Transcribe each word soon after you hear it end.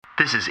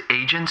This is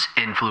Agents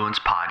Influence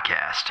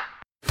Podcast.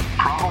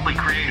 Probably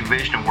create a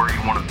vision of where you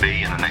want to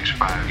be in the next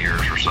 5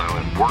 years or so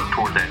and work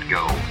toward that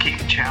goal.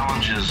 Keep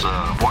challenges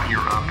of what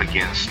you're up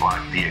against, like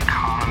the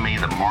economy,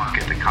 the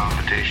market, the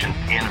competition,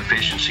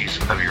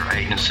 inefficiencies of your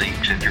agency.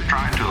 If you're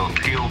trying to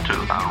appeal to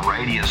a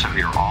radius of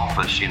your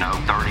office, 30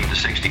 to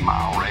 60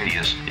 mile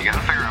radius, you got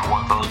to figure out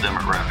what those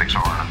demographics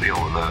are and deal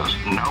with those.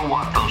 Know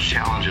what those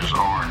challenges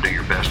are and do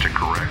your best to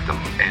correct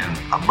them. And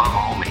above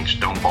all means,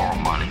 don't borrow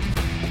money.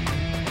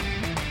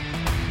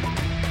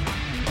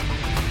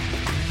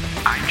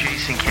 I'm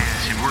Jason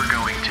Cass, and we're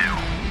going to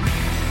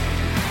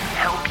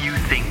help you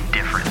think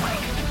differently,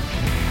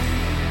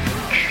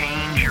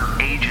 change your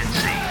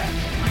agency,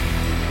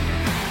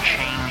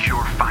 change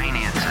your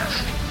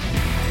finances,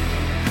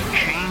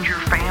 change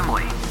your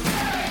family,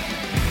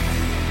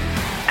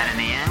 and in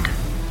the end,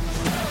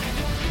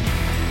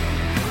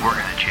 we're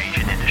going to change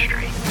an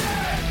industry.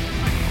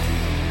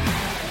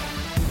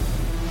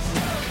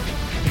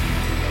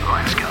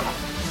 Let's go.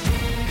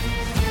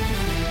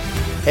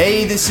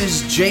 Hey, this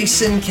is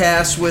Jason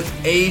Cass with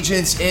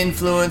Agents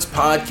Influence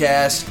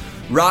Podcast,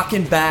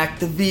 rocking back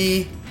the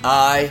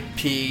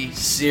VIP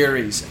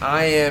series.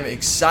 I am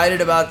excited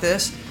about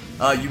this.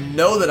 You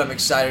know that I'm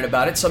excited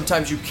about it.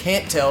 Sometimes you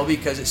can't tell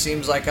because it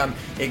seems like I'm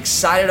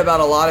excited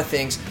about a lot of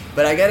things.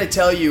 But I got to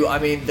tell you,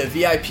 the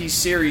VIP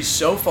series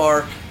so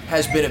far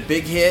has been a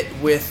big hit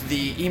with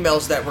the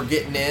emails that we're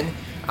getting in.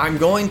 I'm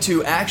going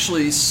to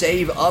actually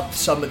save up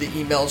some of the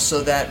emails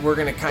so that we're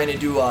going to kind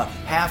of do a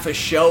half a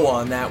show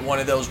on that, one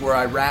of those where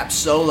I rap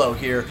solo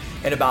here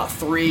in about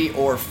 3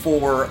 or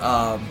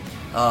 4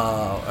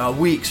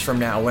 weeks from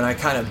now when I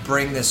kind of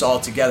bring this all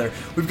together.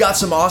 We've got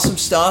some awesome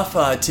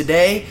stuff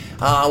today.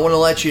 I want to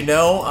let you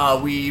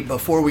know,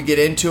 before we get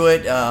into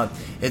it,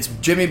 it's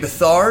Jimmy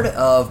Bethard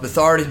of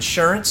Bethard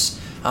Insurance.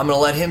 I'm going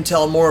to let him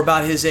tell more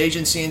about his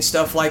agency and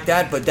stuff like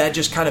that, but that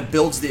just kind of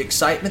builds the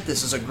excitement.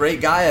 This is a great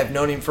guy. I've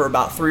known him for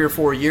about 3 or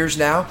 4 years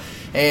now,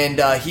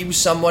 and he was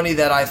somebody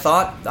that I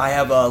thought, I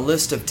have a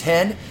list of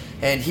 10,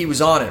 and he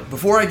was on it.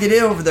 Before I get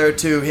over there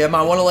to him,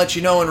 I want to let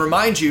you know and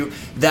remind you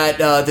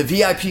that the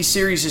VIP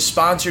series is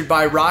sponsored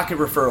by Rocket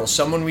Referrals,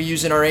 someone we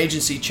use in our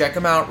agency. Check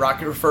them out,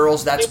 Rocket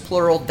Referrals, that's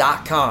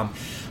plural.com.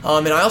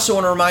 And I also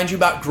want to remind you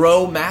about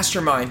Grow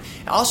Mastermind.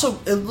 Also,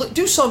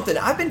 do something.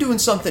 I've been doing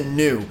something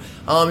new.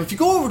 If you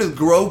go over to the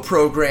Grow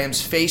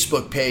Program's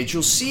Facebook page,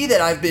 you'll see that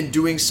I've been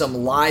doing some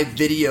live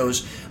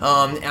videos.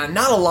 And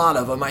not a lot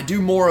of them. I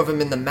do more of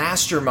them in the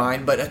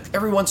Mastermind, but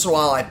every once in a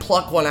while I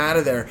pluck one out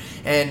of there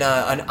and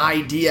an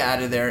idea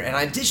out of there. And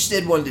I just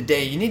did one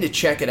today. You need to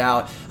check it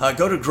out.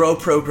 Go to Grow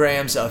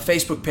Program's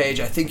Facebook page.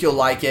 I think you'll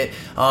like it.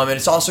 And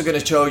it's also going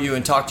to show you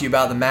and talk to you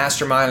about the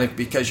Mastermind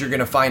because you're going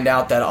to find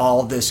out that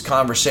all this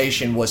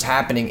conversation was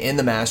happening in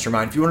the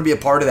Mastermind. If you want to be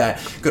a part of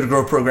that, go to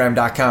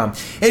growprogram.com.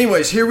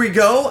 Anyways, here we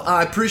go.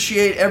 I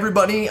appreciate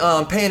everybody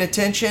paying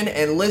attention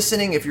and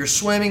listening. If you're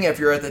swimming, if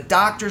you're at the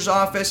doctor's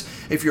office,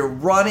 if you're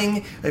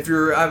running, if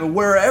you're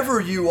wherever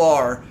you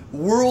are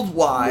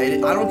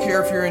worldwide, I don't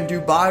care if you're in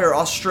Dubai or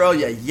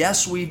Australia.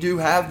 Yes, we do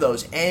have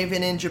those,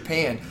 even in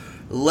Japan.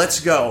 Let's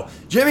go.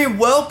 Jimmy,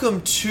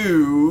 welcome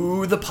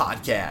to the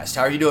podcast.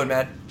 How are you doing,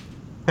 man?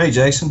 Hey,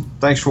 Jason.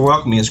 Thanks for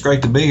welcoming me. It's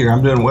great to be here.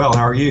 I'm doing well.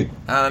 How are you?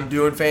 I'm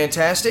doing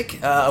fantastic.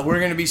 We're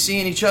going to be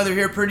seeing each other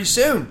here pretty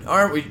soon,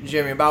 aren't we,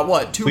 Jimmy? About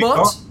what, 2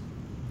 months?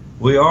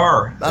 We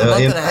are. About a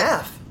month and a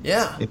half.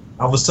 Yeah. In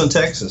Galveston,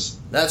 Texas.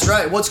 That's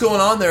right. What's going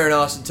on there in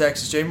Austin,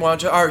 Texas, Jamie? Why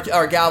don't you,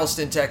 or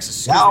Galveston,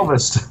 Texas.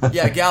 Galveston.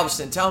 Yeah,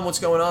 Galveston. Tell them what's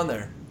going on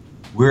there.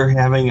 We're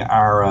having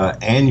our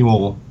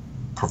annual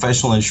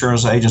Professional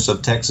Insurance Agents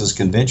of Texas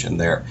convention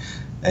there,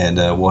 and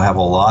we'll have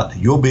a lot.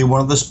 You'll be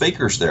one of the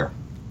speakers there.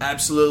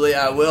 Absolutely,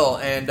 I will.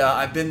 And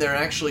I've been there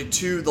actually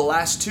the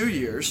last 2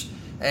 years.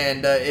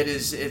 And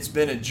it's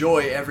been a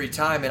joy every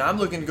time. And I'm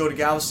looking to go to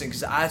Galveston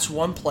because that's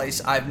one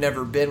place I've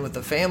never been with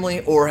the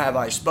family or have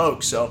I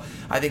spoke. So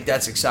I think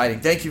that's exciting.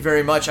 Thank you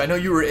very much. I know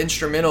you were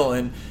instrumental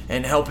in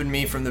helping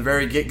me from the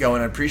very get-go,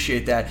 and I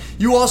appreciate that.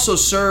 You also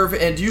serve,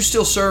 and do you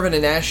still serve in a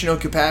national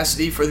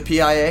capacity for the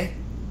PIA?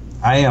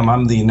 I am.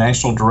 I'm the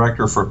National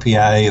Director for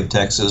PIA of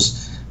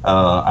Texas.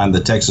 I'm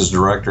the Texas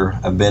Director.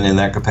 I've been in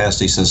that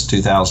capacity since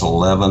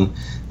 2011.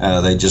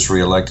 They just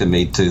reelected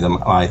me to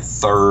my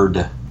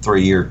third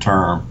 3-year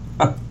term.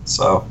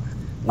 So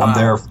wow. I'm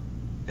there for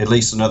at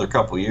least another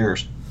couple of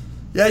years.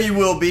 Yeah, you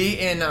will be,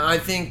 and I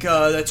think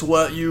that's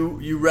what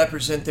you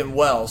represent them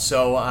well.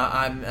 So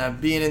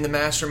I'm being in the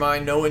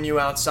Mastermind, knowing you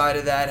outside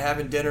of that,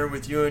 having dinner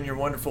with you and your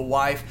wonderful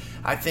wife.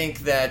 I think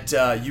that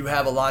you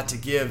have a lot to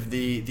give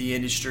the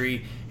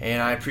industry,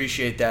 and I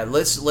appreciate that.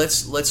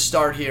 Let's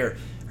start here.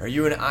 Are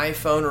you an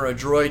iPhone or a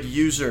Droid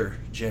user,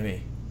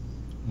 Jimmy?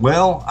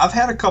 Well, I've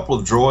had a couple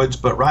of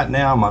Droids, but right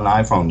now I'm an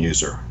iPhone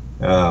user.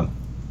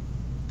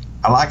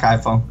 I like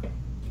iPhone.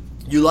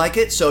 You like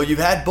it? So you've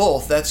had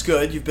both. That's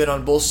good. You've been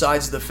on both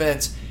sides of the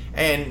fence.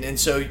 And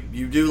so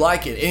you do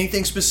like it.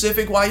 Anything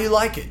specific why you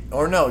like it?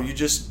 Or no, you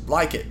just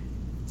like it?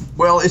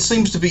 Well, it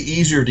seems to be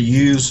easier to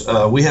use.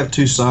 We have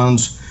two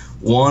sons.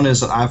 One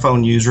is an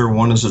iPhone user,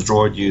 one is a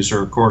Droid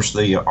user. Of course,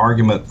 the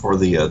argument for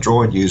the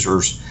Droid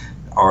users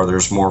are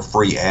there's more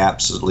free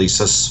apps. At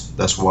least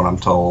that's what I'm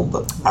told.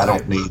 But I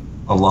don't need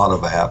a lot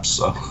of apps.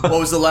 So. What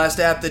was the last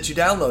app that you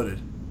downloaded?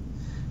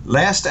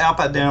 Last app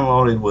I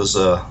downloaded was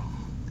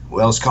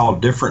it's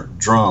called Different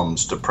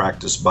Drums to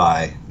Practice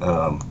by.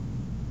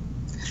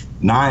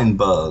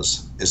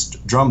 9Buzz. It's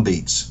drum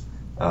beats.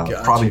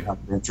 Gotcha. Probably not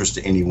of interest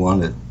to anyone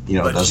that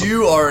But doesn't.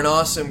 you are an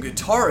awesome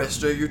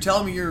guitarist. You're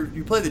telling me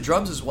you play the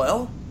drums as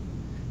well?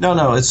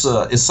 No,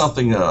 it's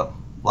something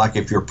like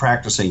if you're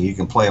practicing, you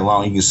can play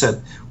along. You can set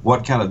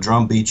what kind of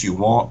drum beats you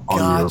want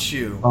on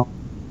your.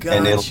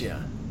 And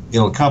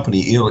it'll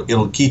accompany.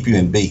 It'll keep you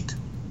in beat.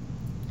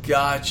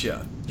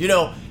 Gotcha.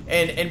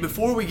 And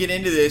before we get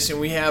into this and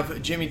we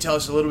have Jimmy tell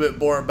us a little bit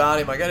more about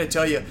him, I got to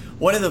tell you,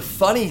 one of the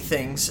funny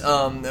things,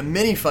 the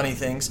many funny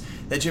things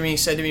that Jimmy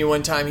said to me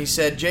one time, he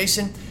said,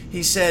 Jason,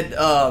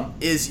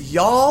 is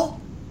y'all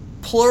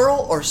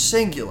plural or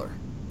singular?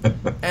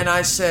 And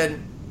I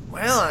said,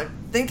 well, I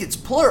think it's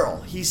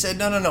plural. He said,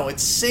 no,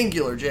 it's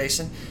singular,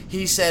 Jason.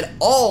 He said,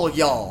 all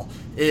y'all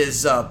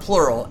is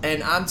plural.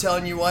 And I'm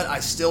telling you what, I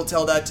still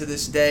tell that to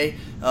this day.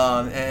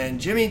 And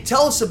Jimmy,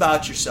 tell us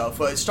about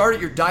yourself. Start at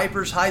your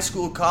diapers, high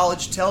school,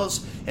 college. Tell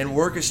us and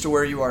work us to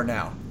where you are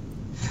now.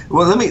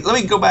 Well, let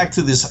me go back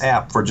to this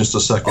app for just a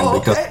second.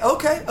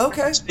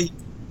 Okay.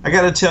 I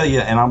got to tell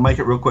you, and I'll make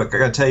it real quick. I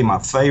got to tell you, my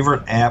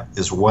favorite app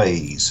is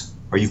Waze.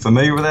 Are you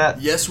familiar with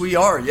that? Yes, we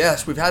are.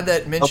 Yes, we've had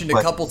that mentioned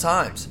a couple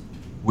times.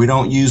 We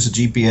don't use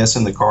the GPS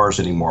in the cars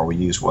anymore. We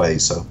use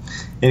Waze. So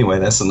anyway,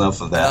 that's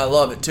enough of that. I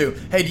love it too.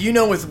 Hey, do you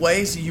know with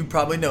Waze, you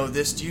probably know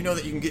this, do you know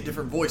that you can get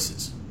different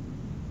voices?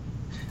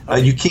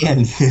 You can,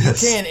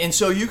 yes. You can, and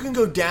so you can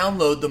go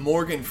download the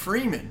Morgan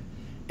Freeman.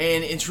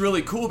 And it's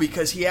really cool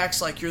because he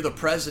acts like you're the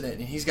president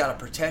and he's got to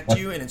protect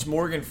you, and it's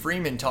Morgan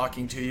Freeman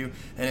talking to you,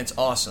 and it's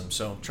awesome.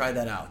 So try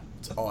that out.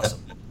 It's awesome.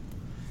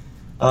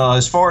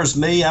 As far as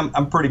me,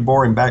 I'm pretty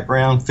boring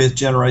background. 5th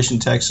generation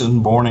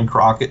Texan, born in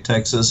Crockett,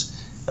 Texas.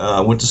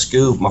 Went to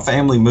school. My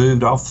family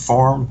moved off the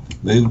farm,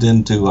 moved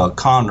into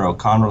Conroe.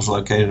 Conroe's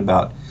located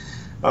about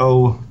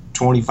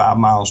 25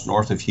 miles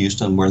north of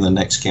Houston. We're in the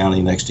next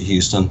county next to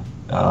Houston.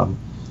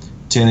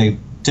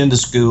 Attended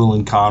school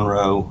in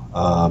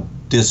Conroe.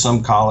 Did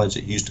some college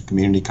at Houston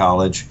Community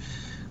College.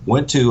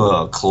 Went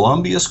to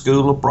Columbia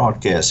School of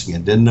Broadcasting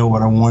and didn't know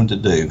what I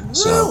wanted to do. Really?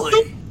 So,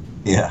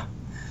 yeah.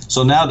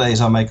 So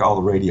nowadays I make all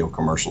the radio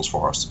commercials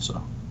for us. So.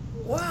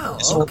 Wow.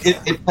 So okay.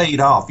 it paid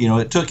off.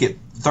 It took it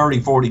 30,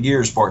 40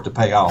 years for it to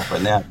pay off,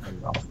 but now it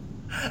paid off.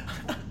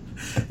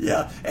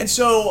 Yeah, and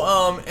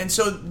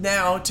so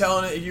now,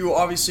 telling you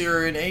obviously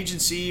are an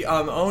agency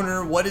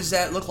owner. What does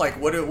that look like?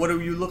 What do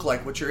you look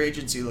like? What's your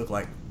agency look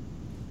like?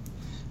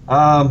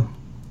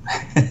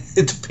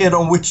 It depends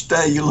on which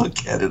day you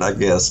look at it, I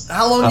guess.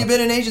 How long have you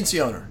been an agency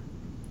owner?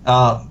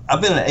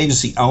 I've been an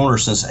agency owner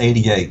since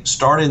 '88.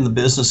 Started in the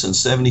business in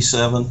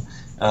 '77.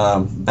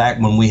 Back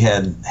when we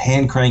had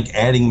hand crank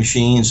adding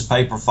machines,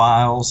 paper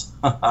files.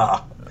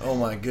 Oh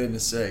my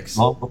goodness sakes!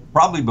 Well,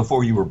 probably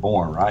before you were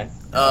born, right?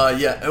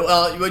 Yeah.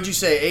 Well, what'd you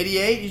say?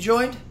 '88 you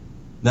joined?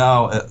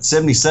 No,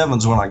 '77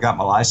 is when I got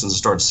my license and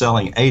started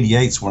selling.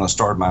 '88 is when I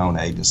started my own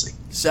agency.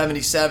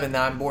 77.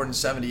 Now I'm born in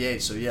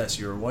 '78, so yes,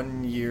 you're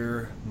 1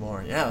 year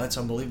more. Yeah, that's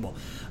unbelievable.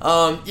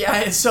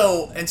 Yeah, and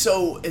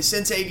so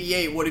since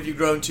 '88, what have you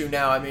grown to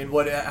now? I mean,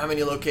 how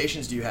many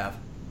locations do you have?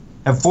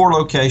 I have 4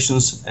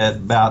 locations at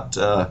about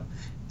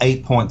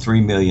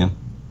 8.3 million.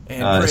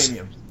 And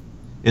premium.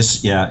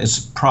 It's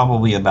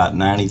probably about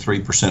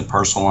 93%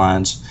 personal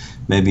lines,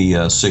 maybe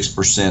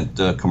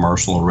 6%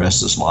 commercial, and the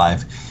rest is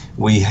life.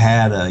 We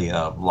had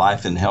a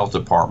life and health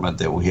department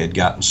that we had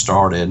gotten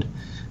started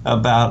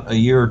about a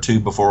year or two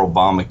before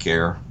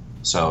Obamacare.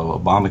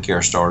 So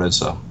Obamacare started,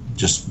 so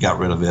just got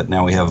rid of it.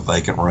 Now we have a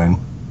vacant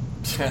room.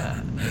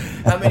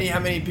 How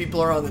many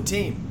people are on the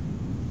team?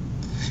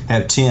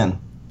 Have 10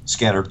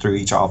 scattered through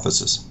each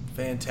offices.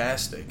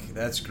 Fantastic.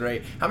 That's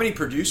great. How many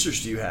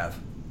producers do you have?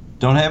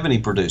 Don't have any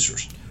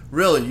producers.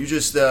 Really? You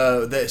just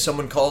that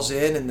someone calls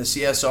in and the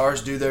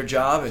CSRs do their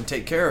job and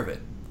take care of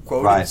it.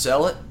 Quote Right. it,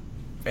 sell it.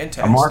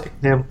 Fantastic.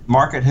 I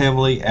market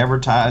heavily,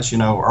 advertise,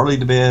 early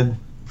to bed,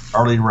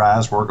 early to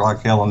rise, work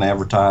like hell and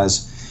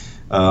advertise.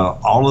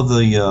 All of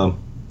the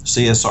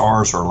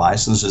CSRs are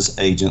licensed as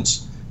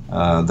agents.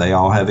 They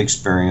all have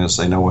experience.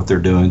 They know what they're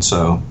doing,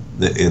 so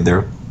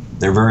they're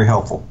very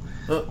helpful.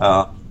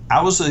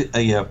 I was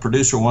a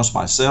producer once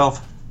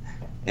myself,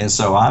 and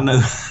so I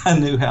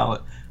knew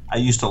how I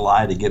used to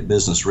lie to get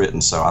business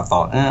written. So I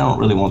thought, I don't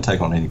really want to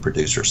take on any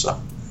producers. So.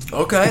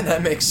 Okay,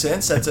 that makes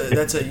sense.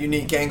 That's a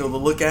unique angle to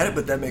look at it,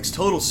 but that makes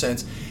total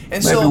sense.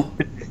 And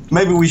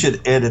maybe we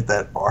should edit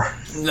that part.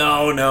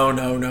 No.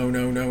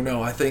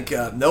 I think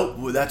nope.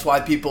 That's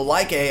why people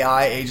like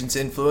AI Agents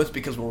Influence,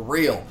 because we're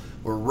real.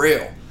 We're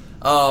real.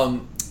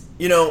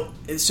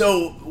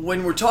 So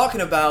when we're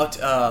talking about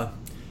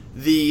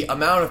the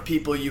amount of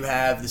people you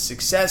have, the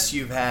success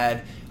you've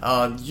had,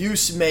 you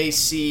may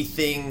see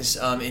things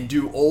and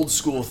do old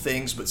school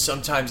things, but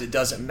sometimes it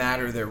doesn't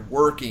matter. They're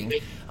working.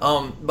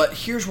 But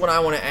here's what I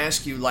want to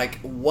ask you, like,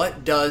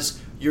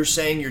 you're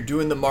saying you're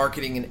doing the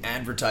marketing and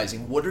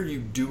advertising. What are you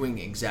doing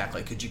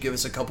exactly? Could you give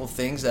us a couple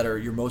things that are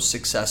your most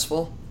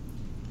successful?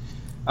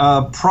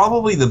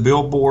 Probably the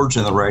billboards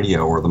and the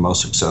radio are the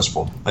most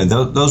successful. And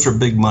those are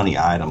big money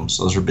items.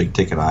 Those are big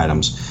ticket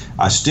items.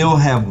 I still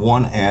have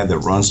one ad that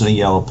runs in the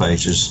Yellow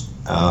Pages.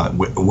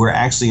 We're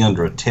actually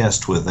under a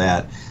test with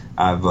that.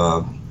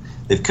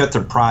 They've cut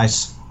their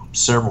price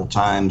several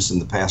times in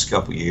the past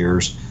couple of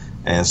years,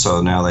 and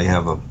so now they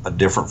have a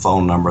different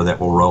phone number that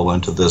will roll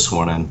into this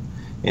one. And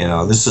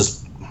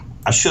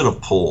I should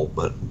have pulled,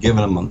 but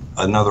given them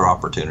another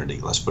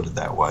opportunity. Let's put it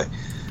that way.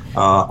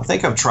 I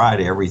think I've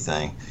tried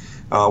everything.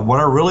 What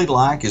I really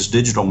like is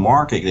digital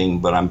marketing,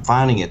 but I'm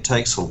finding it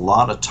takes a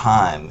lot of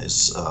time.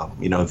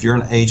 If you're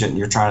an agent and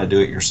you're trying to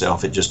do it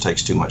yourself, it just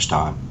takes too much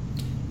time.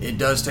 It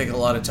does take a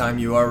lot of time.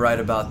 You are right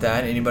about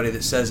that. Anybody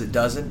that says it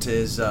doesn't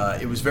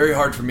it was very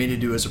hard for me to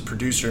do as a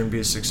producer and be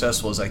as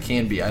successful as I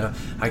can be. I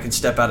can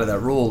step out of that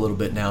rule a little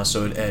bit now,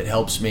 so it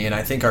helps me. And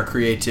I think our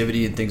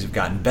creativity and things have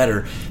gotten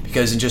better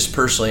because, and just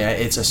personally,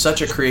 it's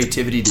such a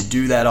creativity to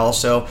do that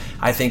also.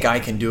 I think I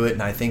can do it,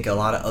 and I think a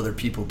lot of other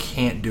people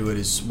can't do it,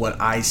 is what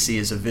I see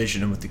as a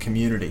vision with the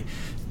community.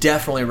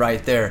 Definitely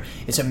right there.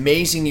 It's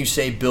amazing you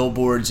say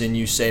billboards and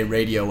you say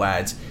radio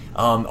ads.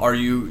 Are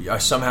you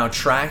somehow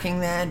tracking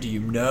that? Do you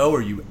know?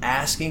 Are you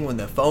asking when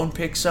the phone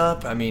picks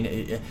up? I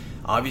mean,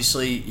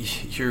 obviously,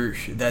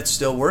 that's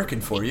still working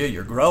for you.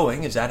 You're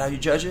growing. Is that how you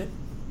judge it?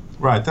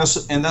 Right. That's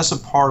a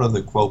part of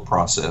the quote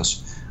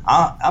process.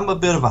 I'm a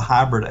bit of a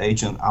hybrid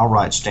agent. I'll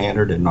write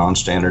standard and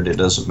non-standard. It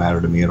doesn't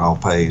matter to me. It all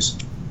pays.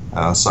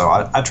 So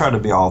I try to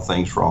be all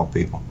things for all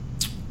people.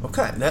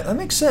 Okay, that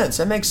makes sense.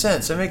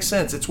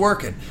 It's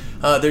working.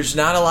 There's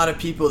not a lot of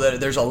people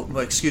there's a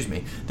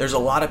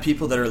lot of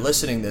people that are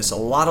listening to this. A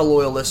lot of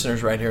loyal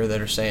listeners right here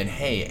that are saying,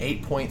 hey,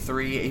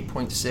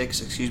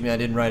 8.6, I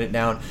didn't write it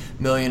down,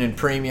 million in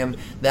premium.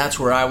 That's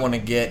where I want to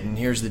get, and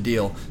here's the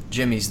deal.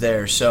 Jimmy's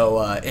there. So,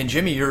 and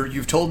Jimmy,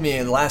 you've told me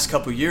in the last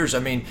couple of years, I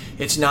mean,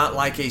 it's not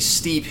like a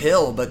steep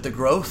hill, but the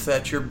growth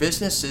at your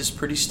business is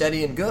pretty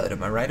steady and good.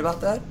 Am I right about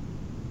that?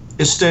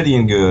 It's steady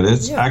and good.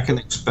 I can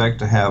expect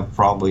to have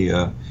probably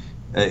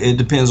it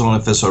depends on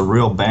if it's a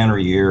real banner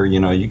year.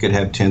 You could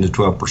have 10 to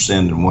 12%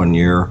 in 1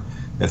 year.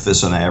 If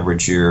it's an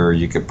average year,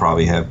 you could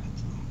probably have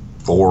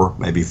 4,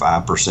 maybe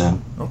 5%.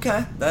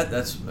 Okay,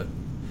 that's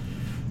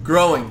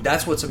growing.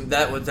 That's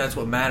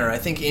what matters. I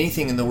think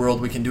anything in the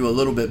world we can do a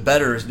little bit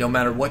better. No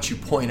matter what you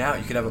point out,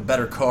 you could have a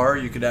better car.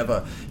 You could have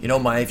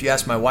if you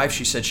ask my wife,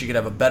 she said she could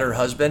have a better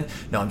husband.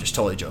 No, I'm just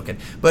totally joking.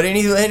 But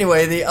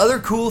anyway, the other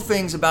cool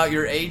things about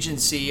your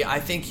agency,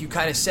 I think you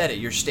kind of said it.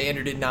 You're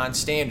standard and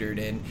non-standard,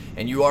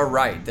 and you are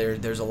right.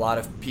 There's a lot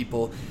of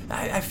people.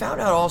 I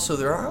found out also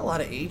there are a lot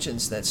of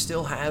agents that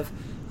still have,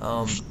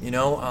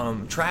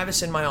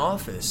 Travis in my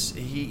office.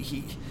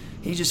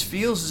 He just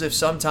feels as if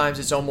sometimes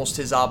it's almost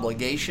his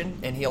obligation,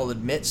 and he'll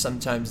admit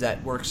sometimes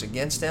that works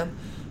against him.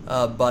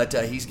 But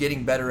he's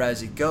getting better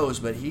as it goes.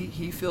 But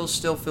he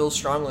still feels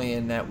strongly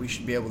in that we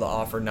should be able to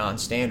offer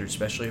non-standard,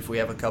 especially if we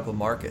have a couple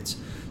markets.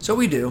 So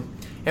we do,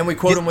 and we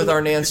quote them with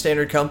our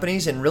non-standard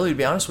companies. And really, to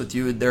be honest with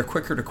you, they're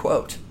quicker to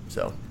quote.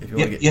 So if you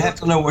want to you have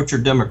to know what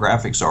your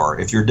demographics are.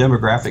 If you're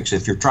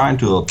trying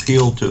to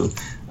appeal to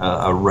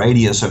a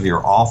radius of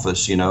your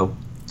office,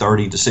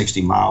 30 to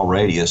 60 mile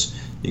radius.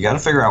 You got to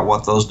figure out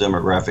what those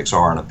demographics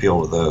are and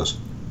appeal to those.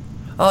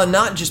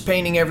 Not just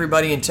painting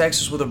everybody in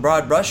Texas with a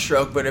broad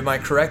brushstroke, but am I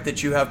correct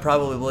that you have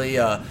probably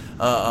a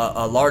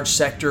large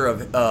sector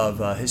of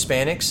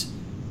Hispanics?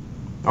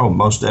 Oh,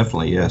 most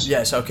definitely, yes.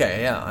 Yes,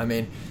 okay, yeah. I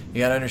mean, you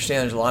got to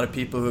understand there's a lot of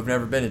people who have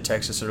never been to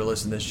Texas that are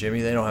listening to this,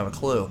 Jimmy. They don't have a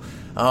clue.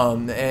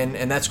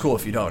 And that's cool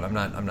if you don't. I'm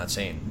not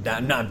saying,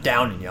 I'm not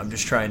downing you. I'm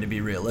just trying to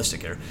be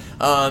realistic here.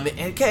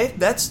 Okay,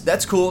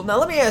 that's cool. Now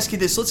let me ask you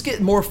this. Let's get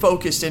more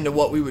focused into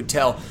what we would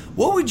tell.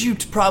 What would you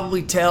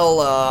probably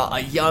tell a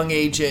young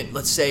agent,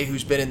 let's say,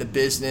 who's been in the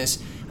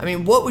business? I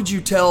mean, what would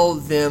you tell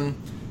them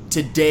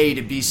today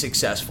to be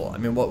successful? I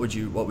mean, what would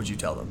you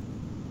tell them?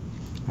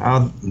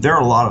 There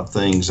are a lot of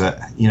things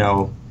that,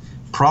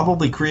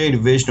 probably create a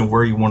vision of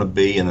where you want to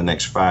be in the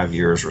next 5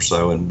 years or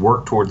so and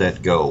work toward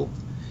that goal.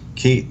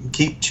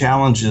 Keep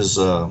challenges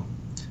of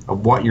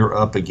what you're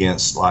up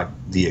against, like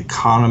the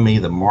economy,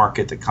 the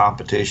market, the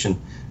competition,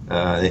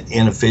 the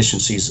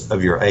inefficiencies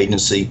of your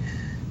agency.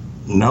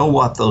 Know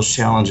what those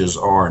challenges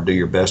are and do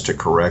your best to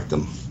correct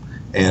them.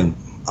 And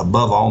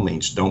above all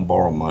means, don't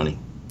borrow money.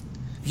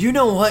 You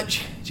know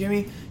what,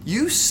 Jimmy?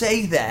 You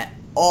say that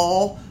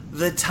all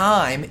the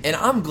time, and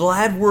I'm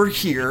glad we're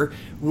here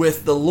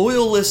with the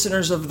loyal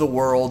listeners of the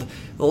world.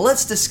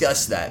 Let's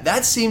discuss that.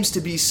 That seems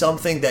to be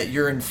something that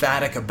you're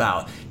emphatic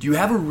about. Do you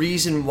have a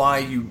reason why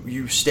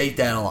you state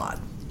that a lot?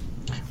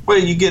 Well,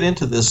 you get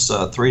into this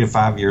 3 to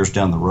 5 years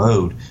down the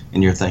road,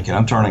 and you're thinking,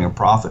 I'm turning a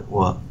profit.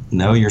 Well,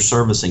 no, you're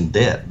servicing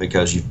debt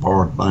because you've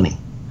borrowed money.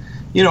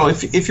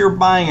 If you're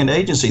buying an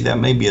agency, that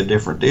may be a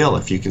different deal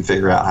if you can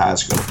figure out how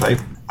it's going to pay.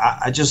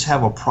 I just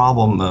have a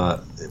problem.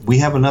 We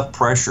have enough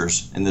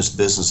pressures in this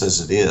business as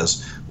it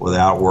is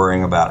without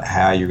worrying about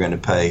how you're going to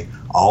pay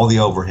all the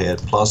overhead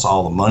plus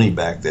all the money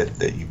back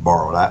that you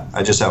borrowed.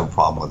 I just have a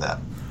problem with that.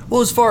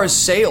 Well, as far as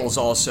sales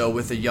also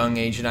with a young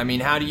agent, I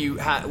mean,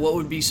 what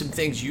would be some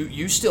things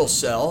you still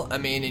sell? I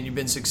mean, and you've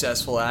been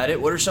successful at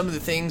it. What are some of the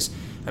things,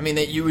 I mean,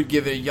 that you would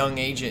give a young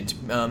agent?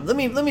 Let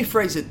me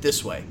phrase it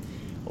this way.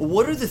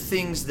 What are the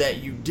things that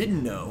you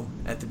didn't know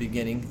at the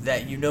beginning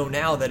that you know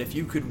now that if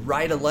you could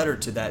write a letter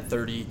to that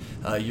 30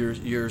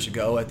 years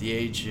ago at the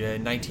age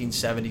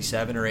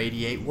 1977 or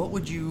 88, what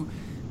would you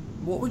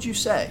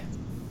say?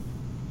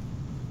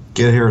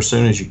 Get here as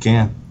soon as you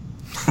can.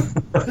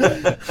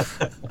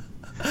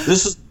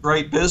 This is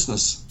great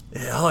business.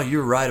 Yeah, oh,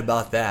 you're right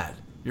about that.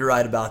 You're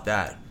right about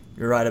that.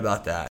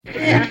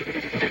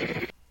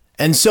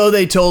 And so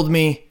they told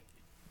me,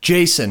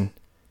 Jason,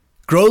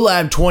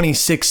 GrowLab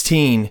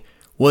 2016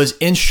 was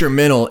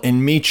instrumental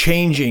in me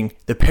changing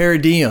the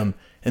paradigm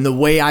and the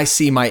way I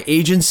see my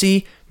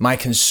agency, my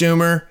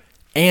consumer,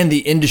 and the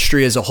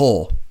industry as a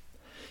whole.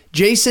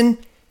 Jason,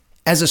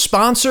 as a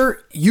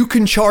sponsor, you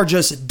can charge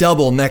us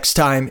double next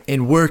time,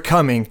 and we're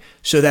coming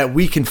so that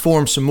we can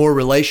form some more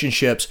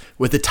relationships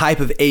with the type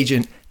of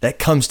agent that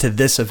comes to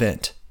this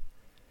event.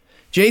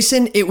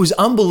 Jason, it was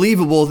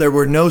unbelievable. There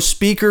were no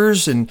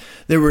speakers and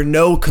there were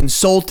no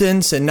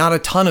consultants and not a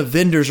ton of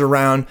vendors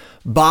around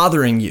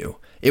bothering you.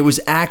 It was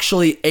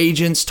actually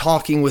agents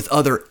talking with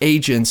other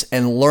agents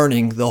and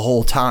learning the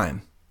whole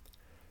time.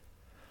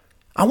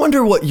 I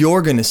wonder what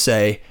you're going to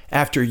say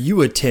after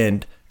you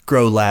attend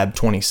GrowLab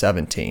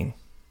 2017.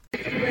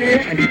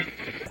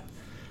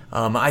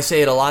 I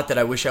say it a lot that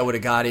I wish I would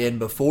have got in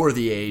before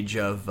the age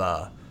of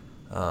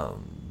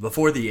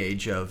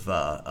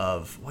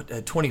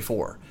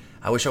 24.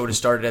 I wish I would have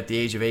started at the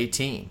age of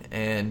 18.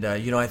 And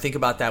I think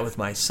about that with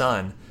my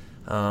son.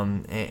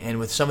 And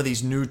with some of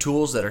these new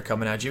tools that are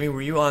coming out. Jimmy,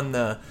 were you on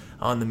the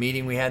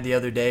meeting we had the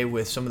other day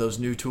with some of those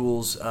new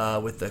tools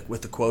with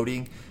the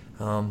quoting?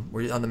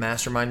 Were you on the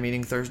mastermind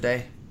meeting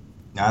Thursday?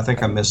 I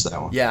think I missed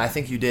that one. Yeah, I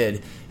think you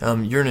did.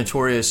 You're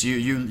notorious.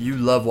 You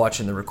love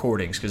watching the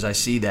recordings because I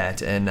see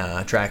that and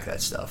track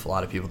that stuff. A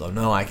lot of people don't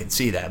know I can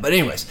see that. But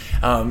anyways,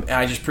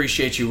 I just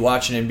appreciate you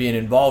watching and being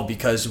involved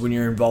because when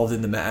you're involved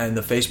in the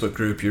Facebook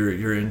group,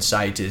 your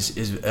insight is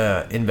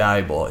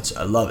invaluable.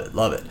 I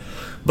love it.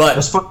 But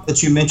it's funny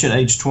that you mentioned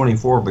age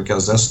 24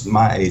 because that's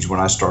my age when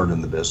I started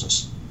in the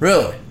business.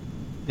 Really?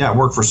 Yeah, I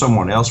worked for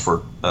someone else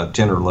for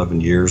 10 or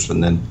 11 years,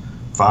 and then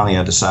finally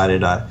I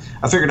decided I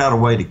figured out a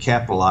way to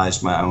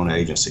capitalize my own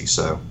agency.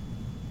 So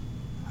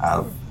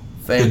I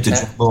took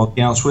the full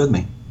accounts with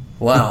me.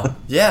 Wow.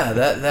 Yeah,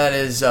 that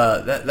is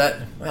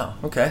wow.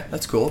 Okay,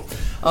 that's cool.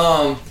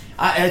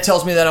 It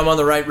tells me that I'm on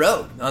the right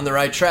road, on the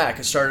right track.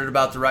 I started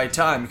about the right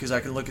time because I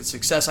can look at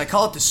success. I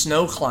call it the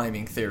snow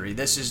climbing theory.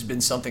 This has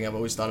been something I've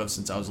always thought of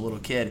since I was a little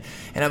kid.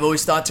 And I've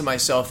always thought to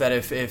myself that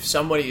if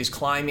somebody is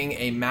climbing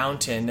a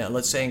mountain,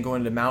 let's say I'm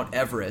going to Mount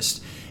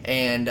Everest,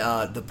 and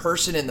the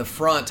person in the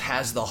front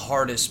has the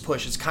hardest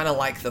push, it's kind of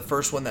like the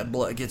first one that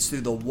gets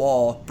through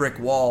the brick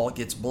wall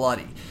gets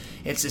bloody.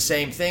 It's the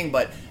same thing,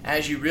 but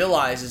as you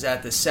realize is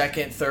at the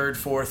second, third,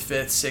 fourth,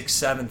 fifth, sixth,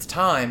 seventh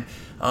time,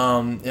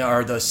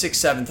 or the 6th,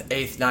 7th,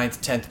 8th,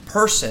 9th, 10th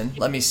person,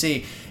 let me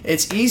see,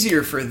 it's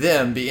easier for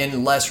them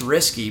being less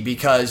risky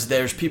because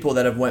there's people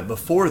that have went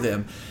before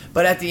them.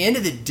 But at the end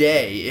of the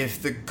day,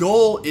 if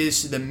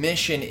the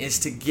mission is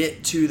to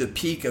get to the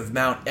peak of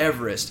Mount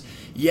Everest,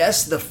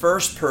 yes, the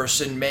first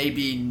person may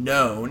be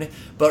known,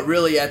 but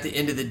really at the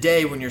end of the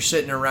day, when you're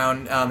sitting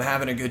around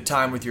having a good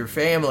time with your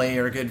family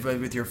or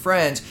with your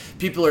friends,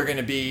 people are going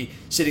to be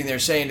sitting there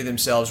saying to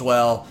themselves,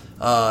 well,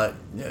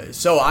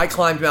 so I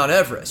climbed Mount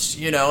Everest.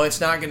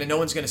 It's not going to, no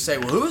one's going to say,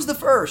 well, who was the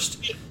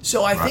first?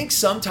 So I think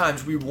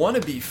sometimes we want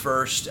to be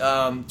first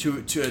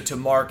to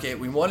market.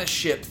 We want to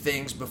ship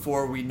things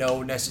before we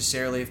know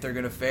necessarily if they're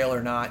going to fail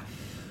or not.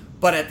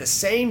 But at the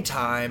same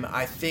time,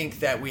 I think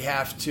that we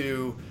have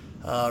to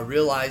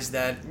realize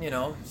that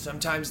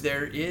sometimes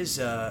there is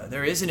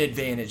an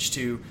advantage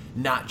to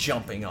not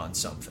jumping on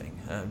something.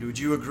 Would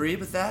you agree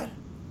with that?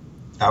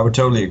 I would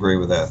totally agree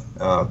with that.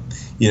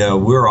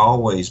 We're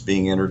always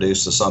being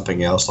introduced to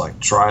something else, like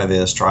try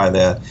this, try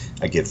that.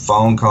 I get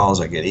phone calls,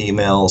 I get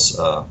emails.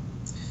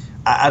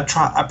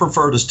 I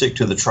prefer to stick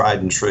to the tried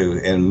and true,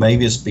 and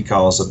maybe it's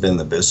because I've been in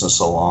the business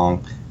so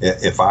long.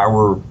 If I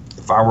were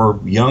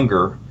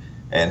younger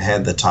and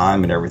had the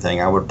time and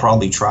everything, I would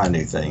probably try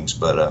new things.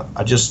 But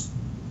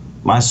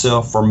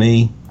for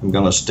me, I'm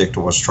going to stick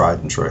to what's tried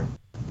and true.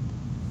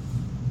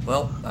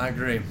 Well, I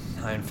agree.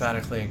 I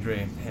emphatically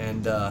agree.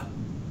 And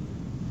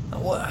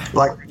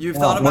you've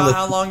thought about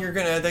how long they're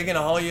going to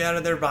haul you out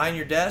of there behind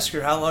your desk,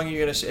 or how long are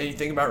you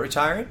think about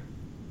retiring?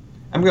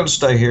 I'm going to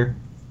stay here.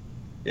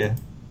 Yeah.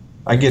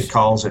 I get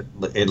calls at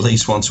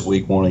least once a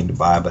week wanting to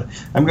buy, but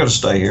I'm going to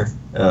stay here.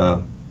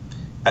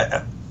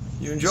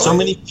 You enjoy so it.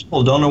 many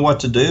people don't know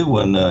what to do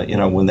when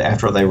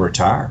after they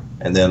retire,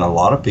 and then a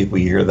lot of people,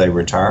 you hear they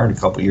retire, and a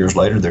couple of years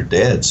later they're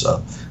dead.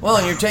 So Well,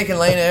 and you're taking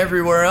Lena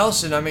everywhere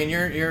else, and I mean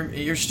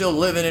you're still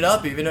living it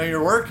up even though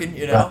you're working.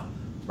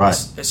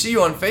 right. I see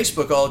you on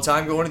Facebook all the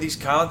time, going to these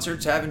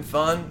concerts, having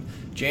fun,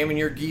 jamming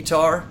your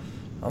guitar.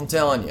 I'm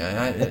telling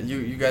you,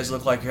 you guys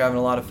look like you're having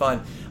a lot of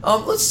fun.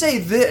 Let's say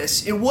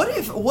this: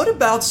 what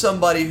about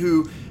somebody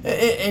who,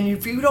 and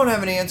if you don't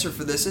have an answer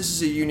for this, this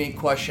is a unique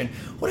question.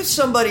 What if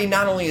somebody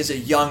not only is a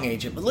young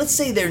agent, but let's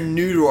say they're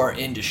new to our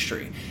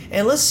industry,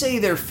 and let's say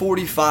they're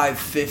 45,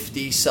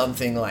 50,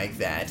 something like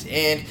that,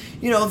 and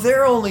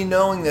they're only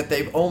knowing that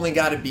they've only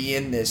got to be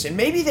in this, and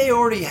maybe they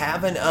already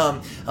haven't,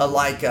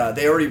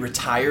 they already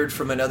retired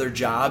from another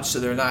job, so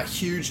they're not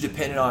huge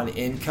dependent on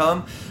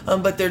income,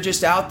 but they're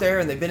just out there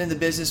and they've been in the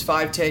business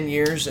 5-10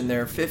 years, and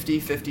they're 50,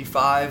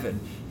 55, and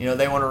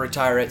they want to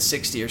retire at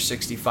 60 or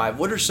 65.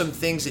 What are some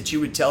things that you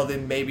would tell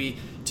them maybe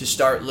to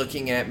start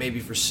looking at, maybe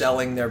for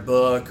selling their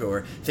book,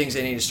 or things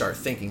they need to start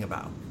thinking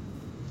about?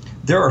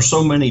 There are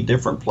so many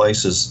different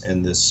places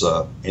in this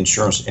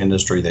insurance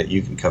industry that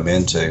you can come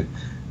into.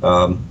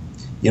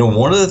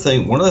 One of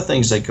the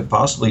things they could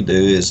possibly do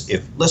is,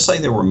 if let's say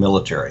they were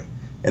military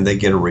and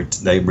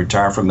they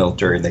retire from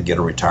military and they get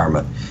a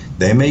retirement,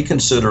 they may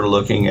consider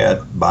looking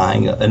at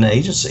buying an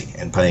agency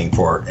and paying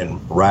for it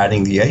and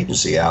riding the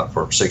agency out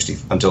for 60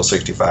 until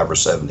 65 or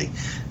 70.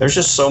 There's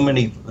just so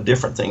many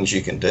different things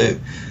you can do.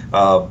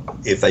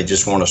 If they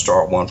just want to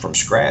start one from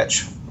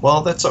scratch,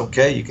 well, that's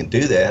okay. You can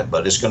do that,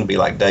 but it's going to be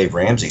like Dave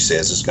Ramsey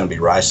says, it's going to be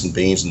rice and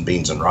beans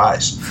and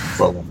rice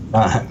for a long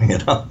time.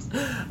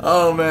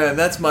 Oh man,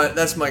 that's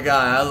my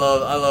guy. I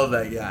love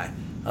that guy.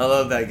 I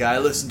love that guy. I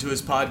listen to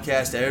his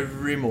podcast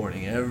every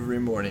morning.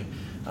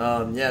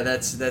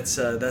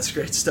 That's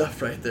great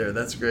stuff right there.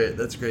 That's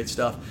great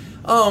stuff.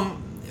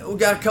 We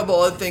got a couple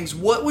other things.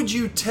 What would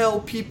you tell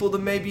people to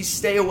maybe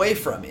stay away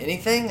from?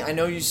 Anything? I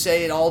know you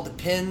say it all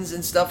depends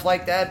and stuff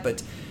like that,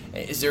 but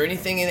is there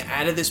anything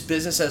out of this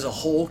business as a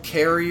whole,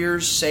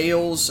 carriers,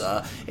 sales,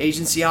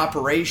 agency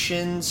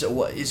operations?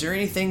 Is there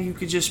anything you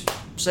could just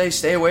say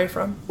stay away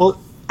from? Well,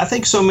 I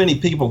think so many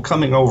people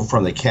coming over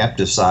from the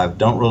captive side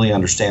don't really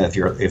understand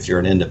if you're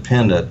an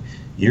independent,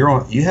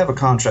 you have a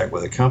contract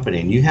with a company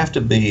and you have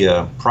to be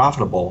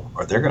profitable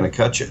or they're going to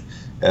cut you.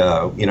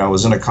 I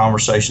was in a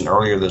conversation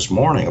earlier this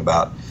morning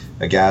about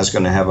a guy's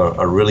going to have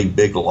a really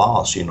big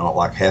loss,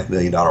 like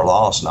 $500,000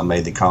 loss, and I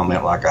made the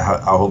comment like, I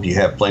hope you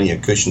have plenty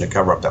of cushion to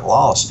cover up that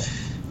loss.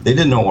 They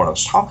didn't know what I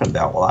was talking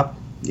about. Well,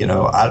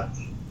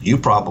 you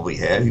probably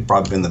have. You've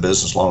probably been in the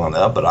business long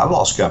enough, but I've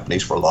lost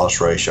companies for loss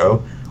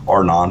ratio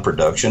or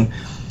non-production.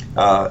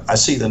 I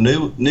see the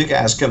new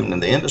guys coming in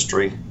the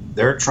industry.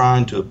 They're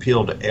trying to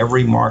appeal to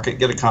every market,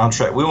 get a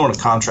contract. We want a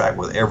contract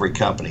with every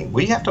company.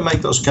 We have to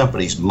make those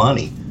companies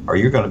money, or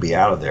you're going to be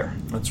out of there.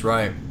 That's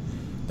right.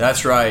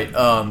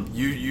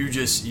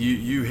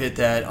 You hit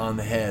that on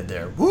the head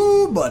there.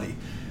 Woo, buddy.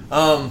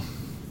 I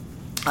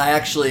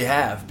actually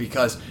have,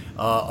 because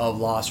of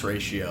loss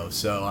ratio.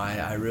 So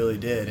I really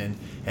did, and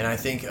I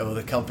think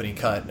the company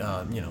cut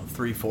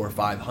 300, 400,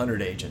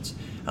 500 agents,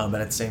 but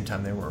at the same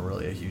time they weren't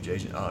really a huge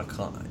agent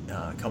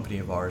company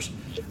of ours.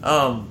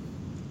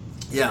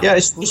 Yeah,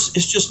 it's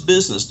just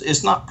business.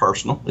 It's not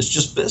personal. It's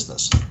just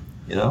business.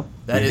 You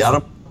got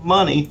to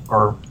money,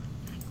 or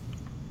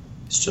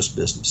it's just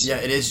business. Yeah,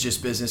 it is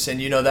just business, and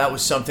that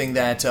was something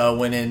that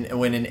when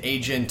an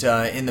agent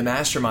in the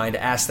mastermind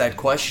asked that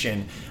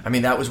question, I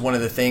mean, that was one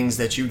of the things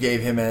that you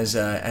gave him as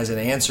an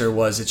answer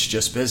was it's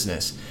just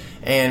business.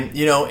 And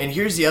and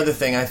here's the other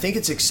thing. I think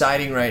it's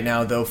exciting right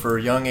now, though, for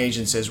young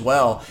agents as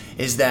well,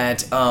 is that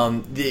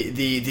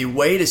the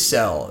way to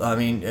sell. I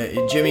mean,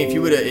 Jimmy, if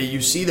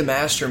you see the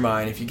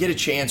mastermind, if you get a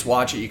chance,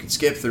 watch it. You can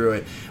skip through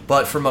it,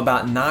 but from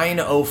about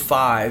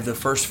 9:05, the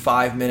first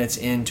 5 minutes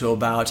into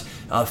about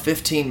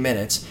 15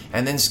 minutes,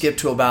 and then skip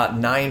to about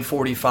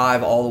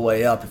 9:45 all the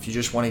way up if you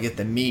just want to get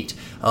the meat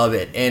of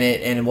it.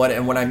 And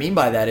what I mean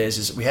by that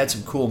is we had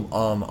some cool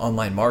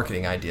online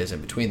marketing ideas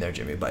in between there,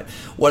 Jimmy. But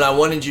what I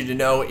wanted you to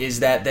know is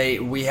that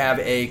we have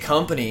a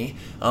company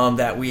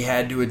that we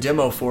had do a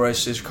demo for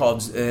us. Is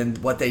called, and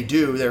what they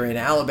do, they're in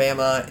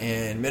Alabama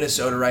and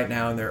Minnesota right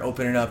now, and they're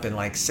opening up in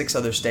like 6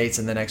 other states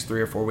in the next 3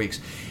 or 4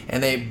 weeks.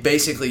 And they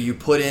basically, you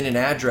put in an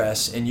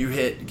address and you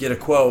get a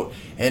quote,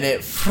 and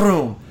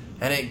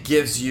it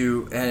gives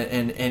you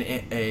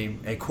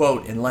a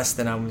quote in less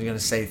than, I'm going to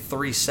say,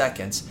 3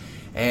 seconds.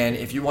 And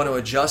if you want to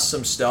adjust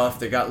some stuff,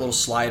 they got little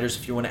sliders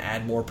if you want to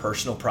add more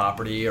personal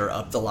property or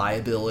up the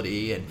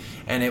liability.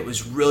 And it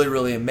was really,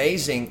 really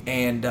amazing.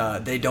 And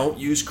they don't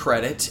use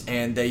credit,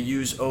 and they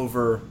use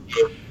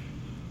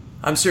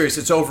I'm serious,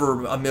 it's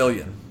over 1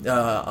 million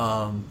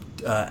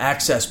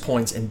access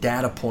points and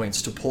data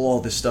points to pull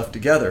all this stuff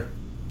together.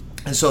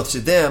 And so to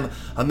them,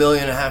 $1.5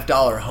 million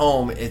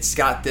home, it's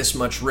got this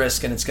much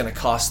risk and it's going to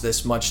cost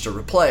this much to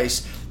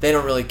replace. They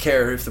don't really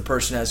care if the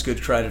person has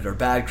good credit or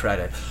bad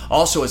credit.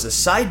 Also, as a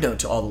side note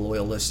to all the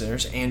loyal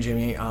listeners, and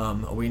Jimmy,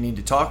 we need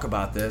to talk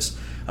about this.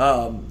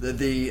 Let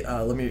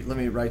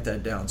me write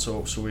that down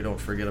so we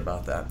don't forget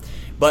about that.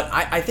 But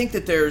I think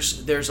that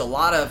there's a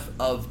lot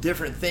of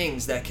different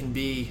things that can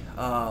be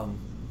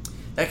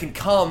that can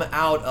come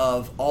out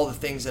of all the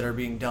things that are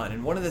being done.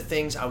 And one of the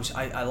things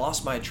I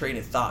lost my train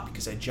of thought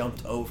because I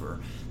jumped over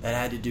that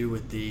had to do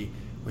with the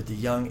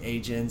young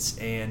agents,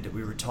 and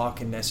we were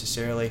talking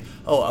necessarily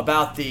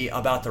about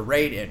the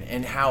rate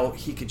and how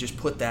he could just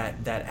put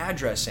that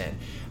address in.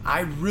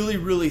 I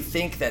really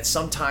think that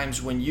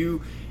sometimes when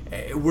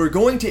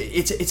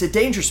it's a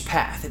dangerous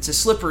path. It's a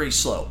slippery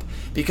slope,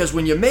 because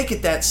when you make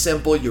it that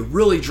simple, you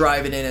really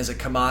drive it in as a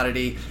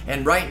commodity.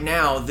 And right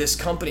now, this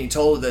company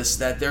told us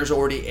that there's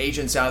already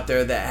agents out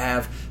there that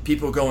have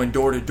people going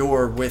door to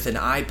door with an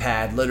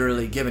iPad,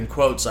 literally giving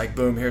quotes like,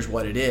 boom, here's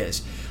what it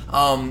is.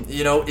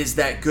 Is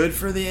that good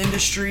for the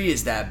industry?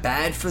 Is that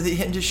bad for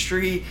the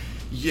industry?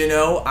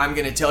 I'm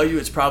going to tell you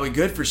it's probably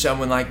good for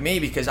someone like me,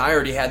 because I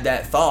already had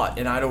that thought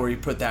and I'd already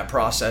put that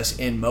process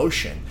in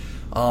motion.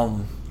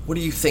 What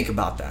do you think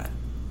about that?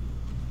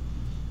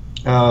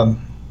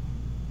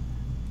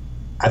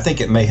 I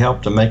think it may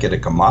help to make it a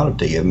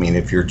commodity. I mean,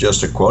 if you're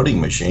just a quoting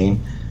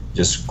machine,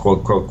 just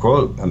quote, quote,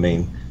 quote, I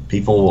mean,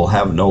 people will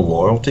have no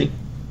loyalty.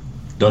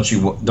 Don't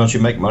you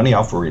make money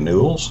off of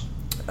renewals?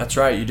 That's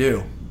right, you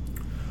do.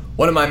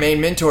 One of my main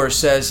mentors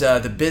says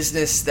the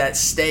business that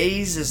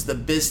stays is the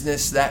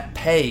business that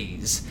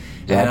pays.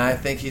 Yeah. And I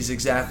think he's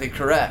exactly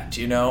correct,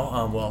 I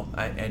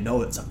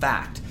know it's a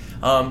fact.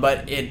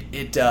 But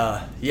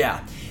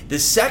yeah. The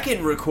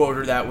second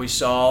recorder that we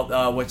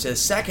saw, which the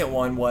second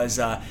one was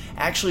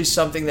actually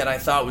something that I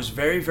thought was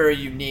very, very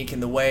unique in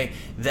the way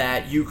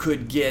that you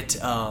could get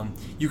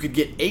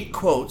 8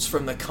 quotes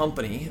from the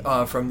company,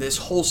 from this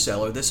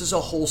wholesaler. This is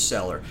a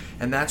wholesaler,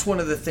 and that's one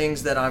of the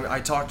things that I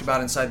talked about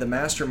inside the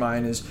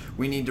mastermind is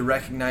we need to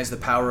recognize the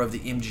power of the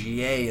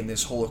MGA in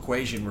this whole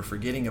equation. We're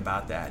forgetting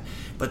about that.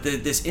 But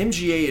this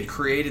MGA had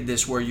created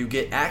this where you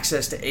get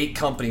access to 8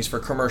 companies for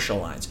commercial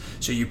lines.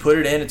 So you put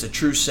it in, it's a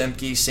true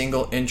SIMKI,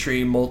 single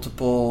entry,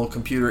 multiple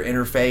computer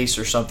interface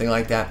or something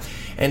like that.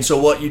 And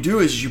so what you do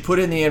is you put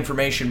in the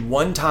information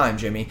one time,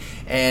 Jimmy,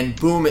 and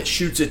boom, it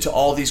shoots it to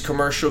all these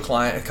commercial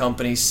client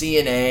companies,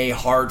 CNA,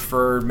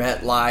 Hartford,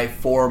 MetLife,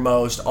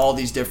 Foremost, all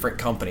these different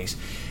companies.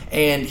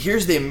 And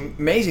here's the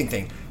amazing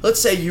thing. Let's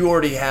say you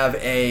already have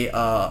a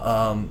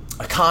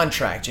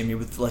contract, Jimmy,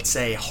 with, let's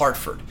say,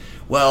 Hartford.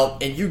 Well,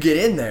 and you get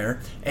in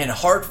there, and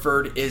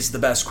Hartford is the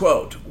best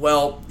quote.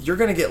 Well, you're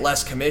going to get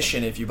less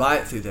commission if you buy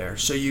it through there.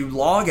 So you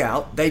log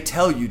out. They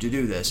tell you to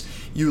do this.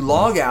 You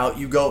log out.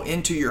 You go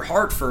into your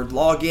Hartford,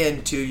 log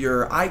in to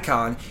your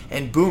icon,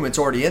 and boom, it's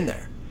already in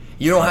there.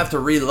 You don't have to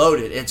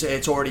reload it.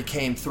 It's already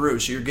came through.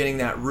 So you're getting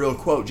that real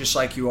quote just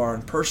like you are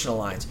on personal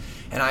lines.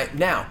 And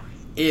now,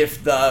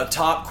 if the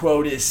top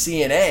quote is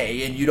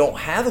CNA and you don't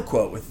have a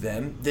quote with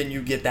them, then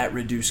you get that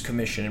reduced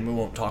commission, and we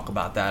won't talk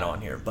about that on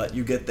here. But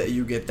you get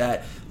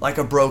that like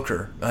a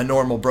broker, a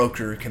normal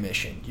broker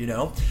commission,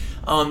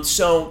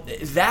 So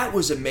that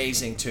was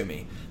amazing to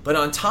me. But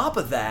on top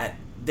of that,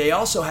 they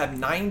also have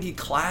 90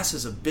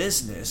 classes of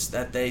business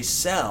that they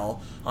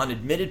sell on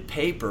admitted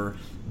paper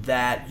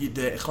that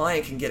the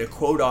client can get a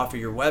quote off of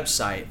your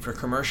website for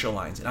commercial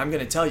lines. And I'm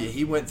going to tell you,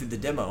 he went through the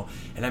demo,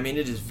 and I mean,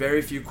 it is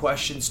very few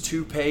questions,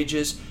 2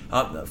 pages.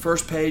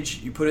 First page,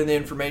 you put in the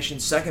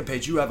information. Second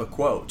page, you have a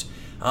quote.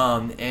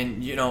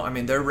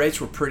 Their rates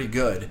were pretty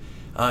good.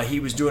 He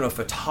was doing a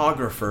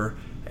photographer,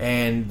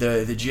 and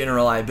the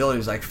general liability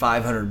was like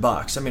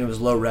 $500. I mean, it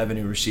was low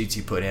revenue receipts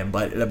he put in,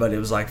 but it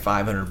was like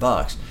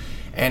 $500.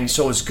 And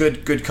so it's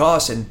good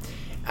cost. And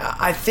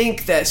I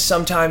think that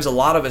sometimes a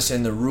lot of us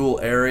in the rural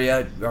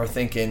area are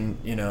thinking,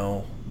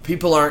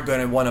 people aren't going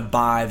to want to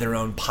buy their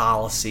own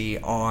policy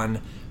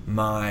on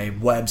my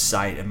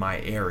website in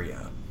my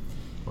area.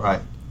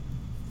 Right.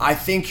 I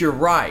think you're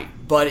right.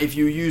 But if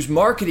you use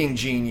Marketing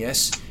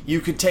Genius,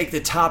 you could take the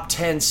top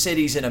 10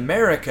 cities in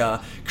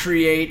America,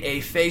 create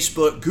a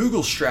Facebook,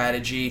 Google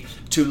strategy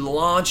to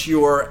launch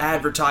your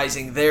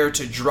advertising there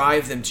to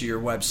drive them to your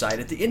website.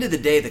 At the end of the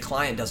day, the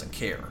client doesn't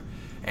care.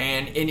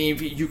 And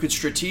if you could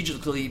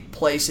strategically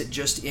place it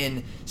just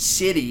in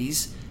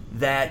cities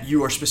that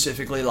you are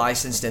specifically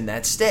licensed in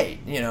that state,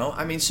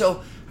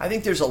 So I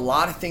think there's a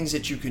lot of things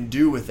that you can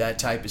do with that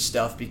type of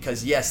stuff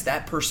because, yes,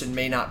 that person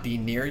may not be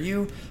near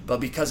you,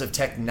 but because of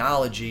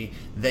technology,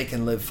 they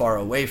can live far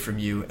away from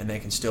you and they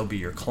can still be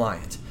your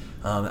client.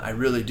 I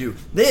really do.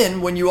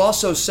 Then when you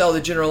also sell the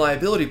general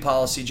liability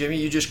policy, Jimmy,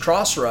 you just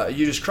cross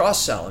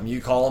sell them.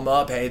 You call them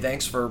up, hey,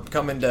 thanks for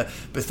coming to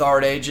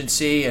Bethard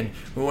Agency, and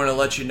we want to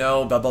let you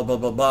know, blah, blah, blah,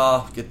 blah,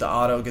 blah. Get the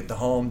auto, get the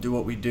home, do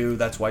what we do.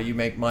 That's why you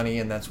make money,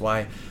 and that's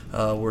why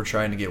we're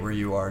trying to get where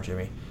you are,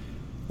 Jimmy.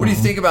 What do you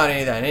think about any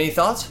of that? Any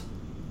thoughts?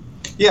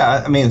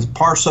 Yeah, I mean,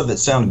 parts of it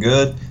sound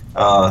good.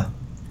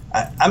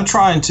 I'm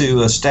trying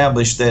to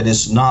establish that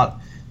it's not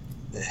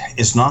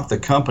it's not the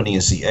company,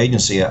 it's the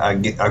agency.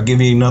 I'll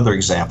give you another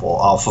example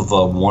off of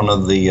one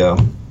of the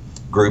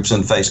groups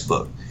in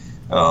Facebook.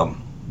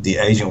 The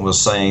agent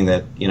was saying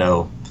that, you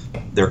know,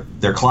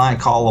 their client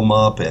called them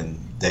up and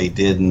they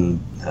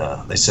didn't.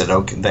 They said,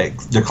 okay.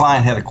 Their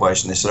client had a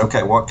question. They said,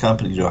 okay, what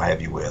company do I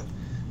have you with?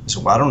 I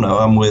said, well, I don't know.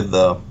 I'm with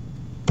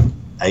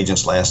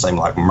agent's last name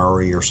like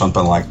Murray or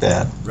something like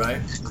that.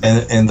 Right.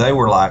 And they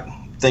were like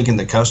thinking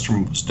the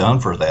customer was done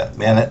for that.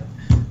 Man,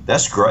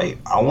 that's great.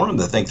 I want them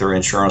to think their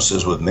insurance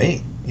is with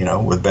me, you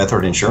know, with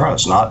Bethard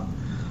Insurance, not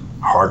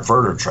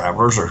Hartford or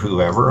Travelers or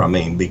whoever. I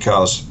mean,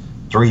 because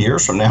 3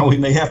 years from now, we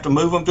may have to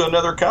move them to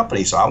another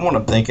company. So I want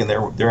them thinking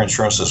their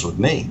insurance is with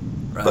me.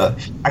 Right.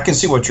 But I can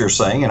see what you're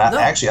saying. And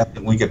I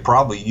think we could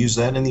probably use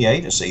that in the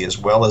agency as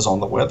well as on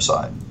the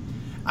website.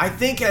 I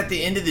think at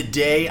the end of the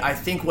day, I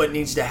think what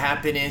needs to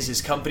happen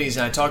is companies,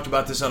 and I talked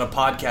about this on a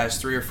podcast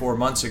 3 or 4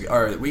 months ago,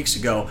 or weeks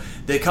ago,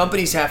 the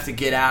companies have to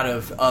get out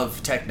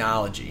of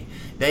technology.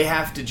 They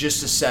have to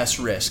just assess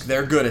risk.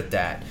 They're good at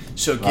that.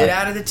 So get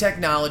out of the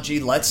technology,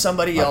 let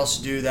somebody else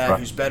do that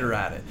who's better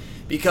at it.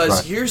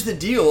 Because here's the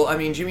deal, I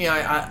mean, Jimmy,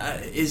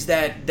 is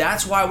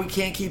that's why we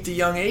can't keep the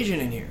young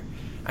agent in here.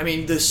 I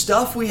mean, the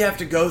stuff we have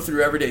to go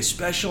through every day,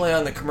 especially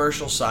on the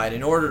commercial side,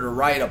 in order to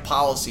write a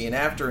policy and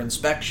after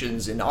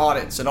inspections and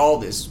audits and all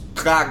this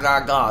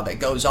that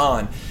goes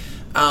on,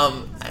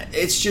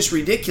 it's just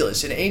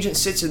ridiculous. An agent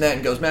sits in that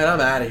and goes, man, I'm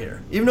out of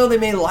here. Even though they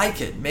may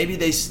like it. Maybe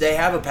they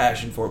have a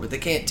passion for it, but they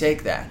can't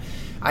take that.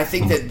 I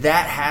think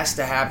that has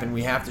to happen.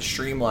 We have to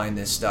streamline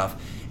this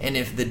stuff. And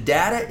if the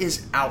data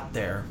is out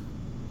there,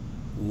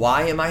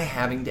 why am I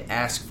having to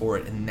ask for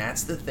it? And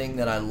that's the thing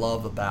that I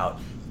love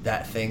about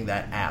that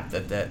app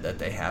that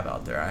they have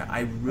out there.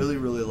 I really,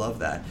 really love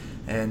that.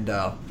 And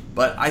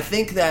but I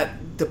think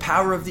that the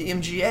power of the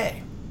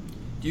MGA.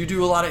 Do you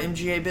do a lot of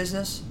MGA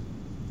business?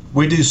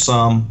 We do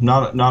some,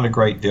 not a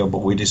great deal, but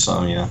we do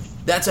some, yeah.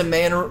 That's a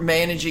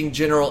managing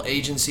general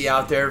agency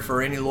out there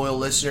for any loyal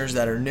listeners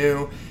that are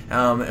new.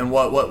 And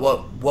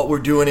what we're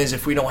doing is,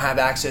 if we don't have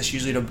access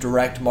usually to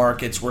direct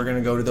markets, we're going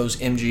to go to those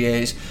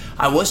MGAs.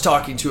 I was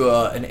talking to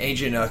an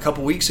agent a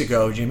couple weeks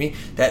ago, Jimmy,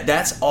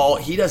 that's all.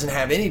 He doesn't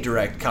have any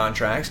direct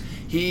contracts.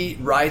 He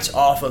writes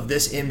off of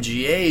this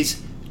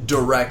MGA's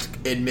direct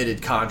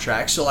admitted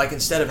contracts. So like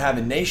instead of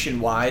having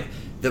nationwide,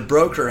 the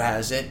broker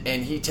has it,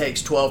 and he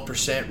takes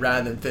 12%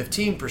 rather than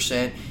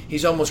 15%.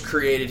 He's almost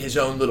created his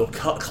own little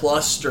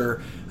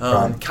cluster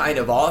kind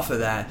of off of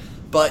that.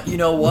 But you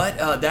know what?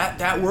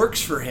 That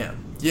works for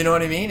him. You know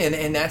what I mean?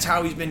 And that's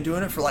how he's been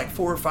doing it for like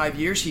 4 or 5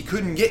 years. He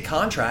couldn't get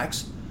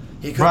contracts.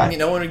 He couldn't get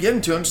no one to give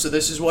them to him, so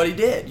this is what he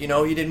did. You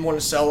know, he didn't want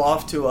to sell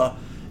off to a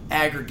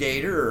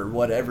aggregator or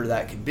whatever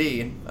that could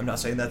be. And I'm not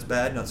saying that's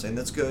bad, not saying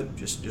that's good.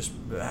 Just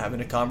having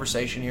a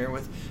conversation here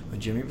with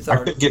Jimmy Bethard. I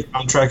couldn't get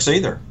contracts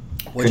either.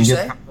 What'd you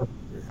say?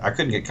 I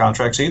couldn't get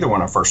contracts either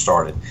when I first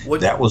started.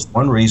 That was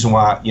one reason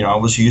why, I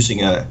was using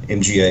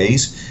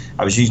MGAs.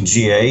 I was using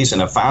GAs,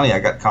 and finally I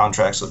got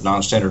contracts with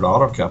non-standard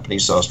auto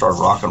companies, so I started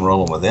rock and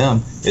rolling with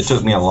them. It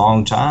took me a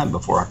long time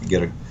before I could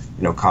get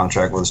a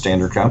contract with a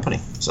standard company.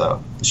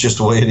 So it's just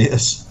the way it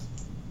is.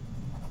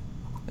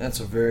 That's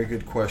a very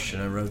good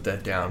question. I wrote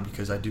that down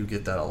because I do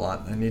get that a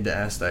lot. I need to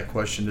ask that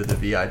question to the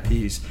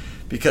VIPs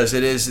because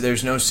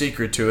there's no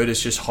secret to it.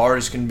 It's just hard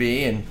as can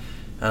be, and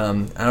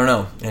I don't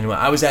know. Anyway,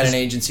 I was at an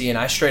agency and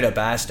I straight up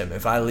asked them,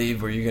 if I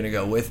leave, were you going to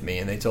go with me?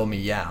 And they told me,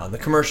 yeah, on the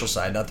commercial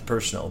side, not the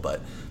personal.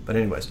 But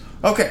anyways,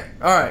 okay,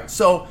 all right.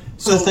 So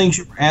the things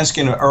you were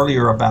asking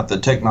earlier about the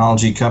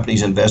technology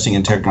companies investing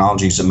in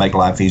technologies to make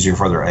life easier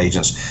for their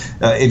agents,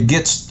 it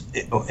gets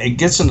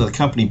into the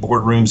company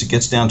boardrooms. It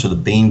gets down to the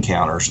bean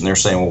counters, and they're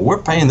saying, well,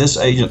 we're paying this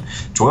agent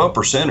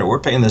 12%, or we're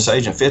paying this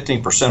agent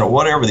 15%, or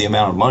whatever the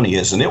amount of money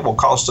is, and it will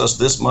cost us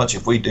this much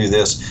if we do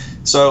this.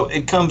 So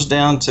it comes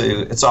down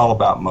to it's all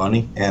about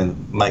money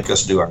and make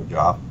us do our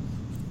job.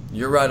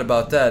 You're right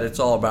about that. It's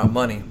all about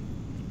money.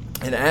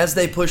 And as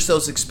they push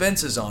those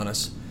expenses on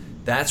us,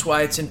 that's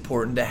why it's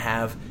important to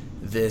have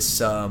this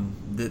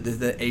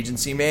the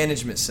agency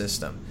management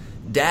system.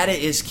 Data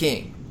is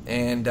king,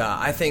 and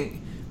I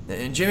think.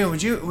 And Jimmy,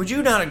 would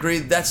you not agree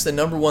that's the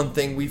number one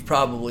thing we've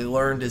probably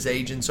learned as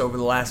agents over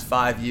the last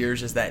 5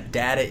 years is that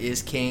data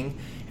is king,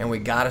 and we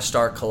got to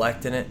start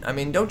collecting it? I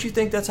mean, don't you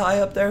think that's high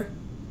up there?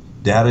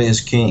 Data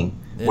is king.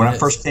 When I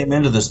first came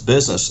into this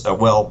business,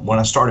 when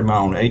I started my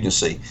own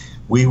agency,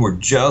 we were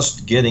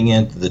just getting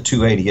into the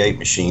 288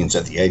 machines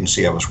at the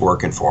agency I was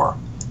working for.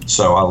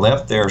 So I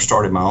left there,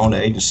 started my own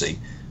agency.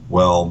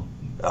 Well,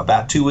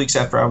 about 2 weeks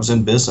after I was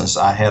in business,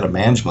 I had a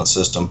management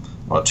system,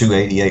 a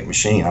 288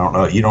 machine. I don't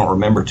know, you don't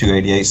remember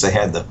 288s. They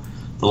had the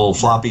little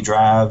floppy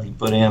drive you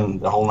put in,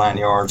 the whole 9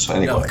 yards.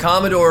 Anyway. No,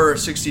 Commodore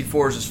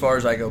 64s as far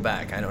as I go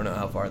back. I don't know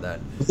how far that.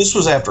 This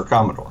was after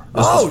Commodore.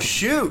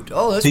 Shoot.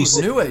 Oh, this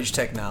was new age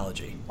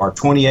technology. Or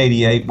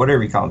 2088,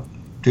 whatever you call it.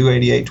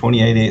 288,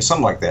 2088,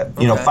 something like that.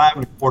 Okay. 5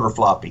 1/4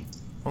 floppy.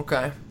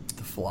 Okay.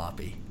 The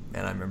floppy.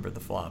 Man, I remember the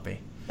floppy.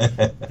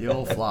 The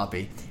old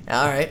floppy.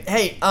 All right.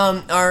 Hey,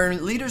 are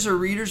leaders are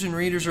readers and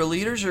readers are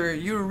leaders? Or are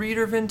you a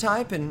reader of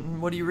N-type,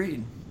 and what do you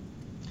read?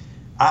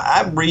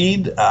 I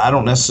read. I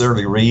don't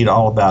necessarily read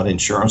all about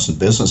insurance and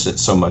business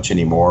so much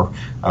anymore.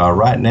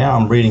 Right now,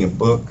 I'm reading a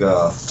book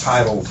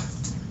titled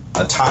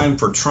 "A Time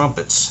for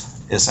Trumpets."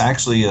 It's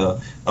actually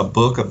a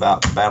book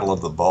about the Battle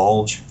of the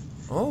Bulge.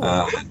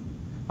 Oh.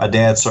 My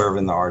dad served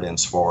in the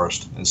Ardennes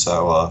Forest, and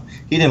so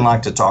he didn't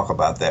like to talk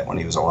about that when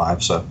he was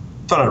alive. So I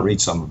thought I'd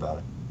read some about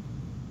it.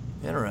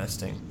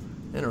 Interesting.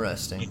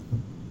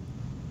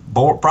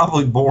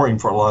 Probably boring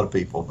for a lot of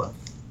people, but.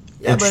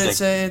 Yeah, but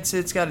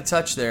it's got a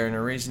touch there and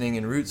a reasoning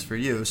and roots for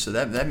you, so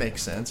that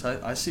makes sense.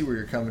 I see where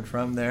you're coming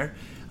from there.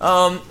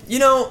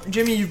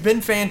 Jimmy, you've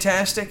been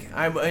fantastic.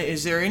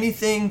 Is there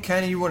anything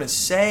kind of you want to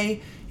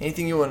say?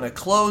 Anything you want to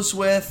close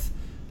with?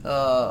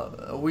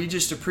 We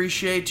just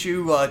appreciate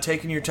you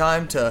taking your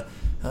time to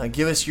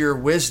give us your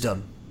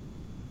wisdom.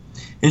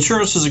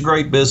 Insurance is a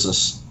great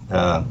business.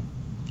 I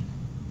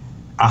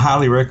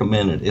highly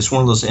recommend it. It's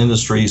one of those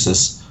industries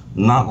that's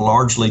not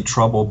largely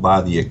troubled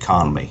by the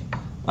economy.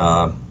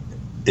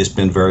 It's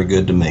been very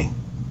good to me.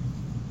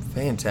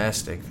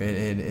 Fantastic.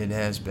 It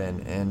has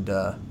been, and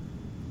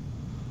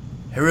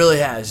it really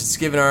has. It's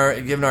given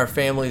our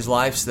families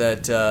lives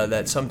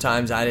that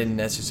sometimes I didn't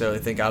necessarily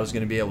think I was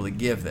going to be able to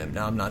give them.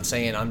 Now, I'm not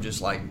saying I'm just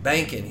like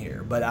banking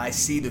here, but I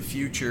see the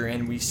future,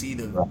 and we see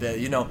the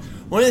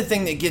one of the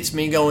things that gets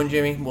me going,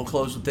 Jimmy, we'll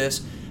close with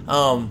this,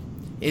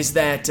 is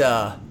that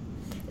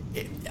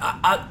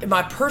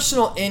my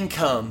personal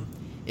income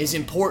is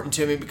important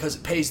to me because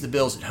it pays the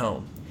bills at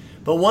home.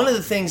 But one of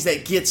the things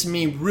that gets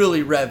me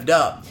really revved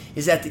up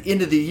is at the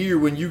end of the year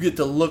when you get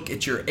to look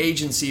at your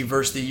agency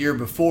versus the year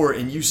before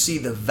and you see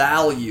the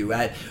value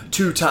at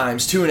 2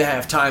 times,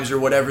 2.5 times or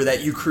whatever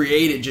that you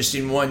created just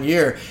in 1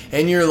 year,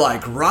 and you're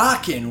like,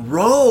 rock and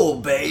roll,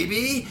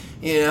 baby.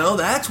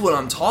 That's what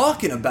I'm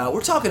talking about.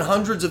 We're talking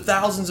hundreds of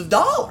thousands of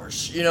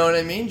dollars, you know what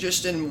I mean,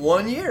 just in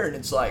 1 year. And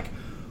it's like,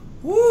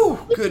 whoo,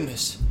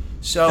 goodness.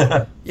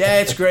 So, yeah,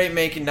 it's great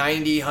making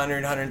 $90,000,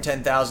 $100,000,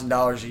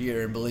 $110,000 a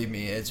year, and believe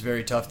me, it's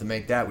very tough to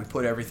make that. We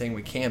put everything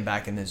we can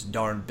back in this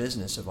darn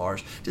business of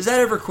ours. Does that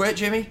ever quit,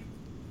 Jimmy?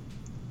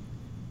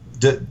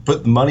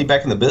 Put the money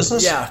back in the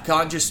business? Yeah,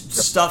 just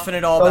stuffing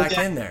it all back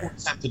in there.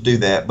 I have to do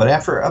that, but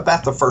after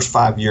about the first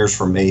 5 years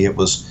for me, it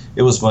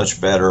was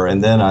much better,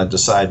 and then I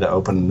decided to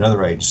open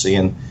another agency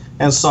and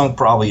sunk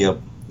probably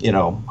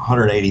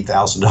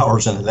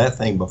 $180,000 into that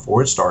thing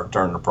before it started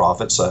turning a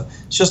profit. So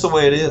it's just the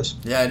way it is.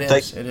 Yeah, it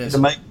is. It is to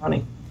make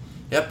money.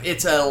 Yep,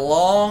 it's a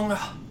long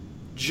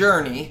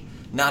journey,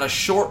 not a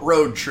short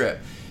road trip.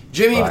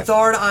 Jimmy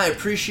Bethard, I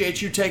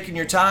appreciate you taking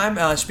your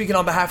time. Speaking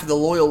on behalf of the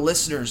loyal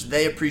listeners,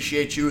 they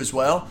appreciate you as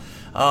well.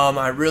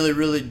 I really,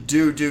 really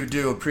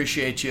do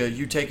appreciate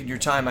you taking your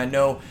time. I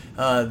know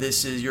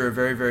you're a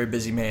very, very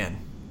busy man.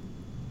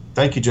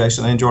 Thank you,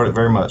 Jason. I enjoyed it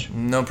very much.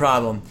 No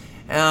problem.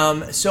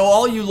 So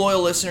all you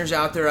loyal listeners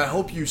out there, I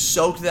hope you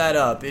soaked that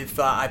up. If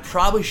I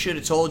probably should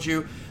have told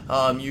you,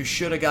 you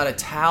should have got a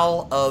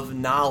towel of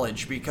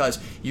knowledge because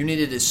you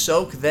needed to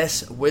soak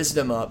this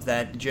wisdom up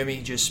that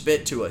Jimmy just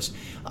spit to us.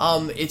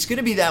 It's going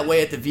to be that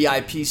way at the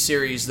VIP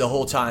series the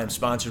whole time,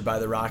 sponsored by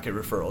the Rocket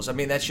Referrals. I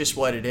mean, that's just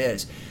what it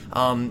is.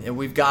 And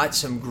we've got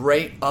some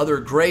other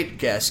great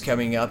guests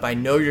coming up. I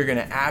know you're going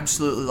to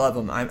absolutely love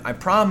them. I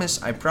promise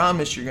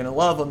you're going to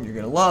love them. You're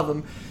going to love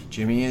them.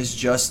 Jimmy is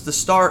just the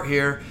start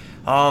here.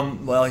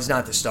 Well, he's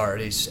not the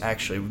start.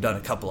 We've done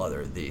a couple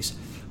other of these.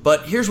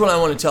 But here's what I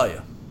want to tell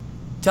you.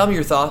 Tell me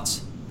your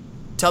thoughts.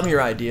 Tell me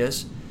your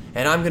ideas.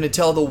 And I'm going to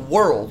tell the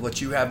world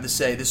what you have to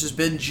say. This has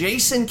been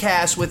Jason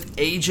Cass with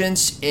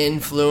Agents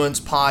Influence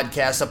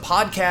Podcast, a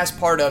podcast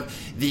part of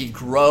the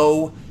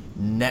Grow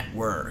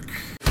Network.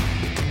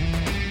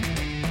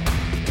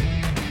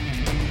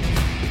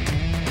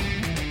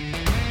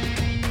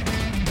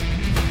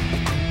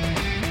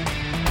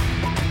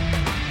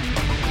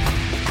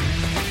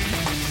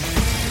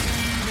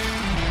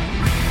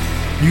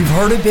 You've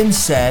heard it been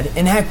said,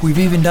 and heck, we've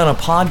even done a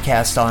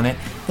podcast on it,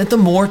 that the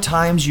more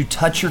times you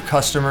touch your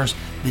customers,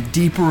 the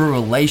deeper a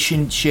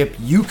relationship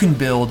you can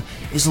build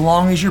as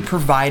long as you're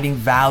providing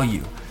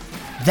value.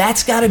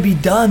 That's got to be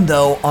done,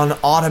 though, on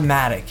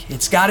automatic.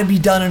 It's got to be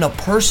done in a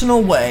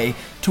personal way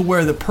to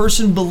where the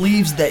person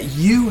believes that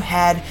you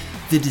had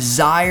the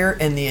desire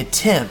and the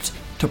attempt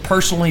to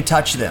personally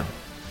touch them.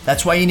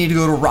 That's why you need to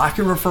go to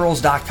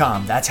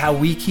rocketreferrals.com. That's how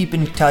we keep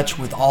in touch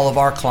with all of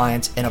our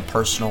clients in a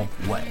personal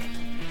way.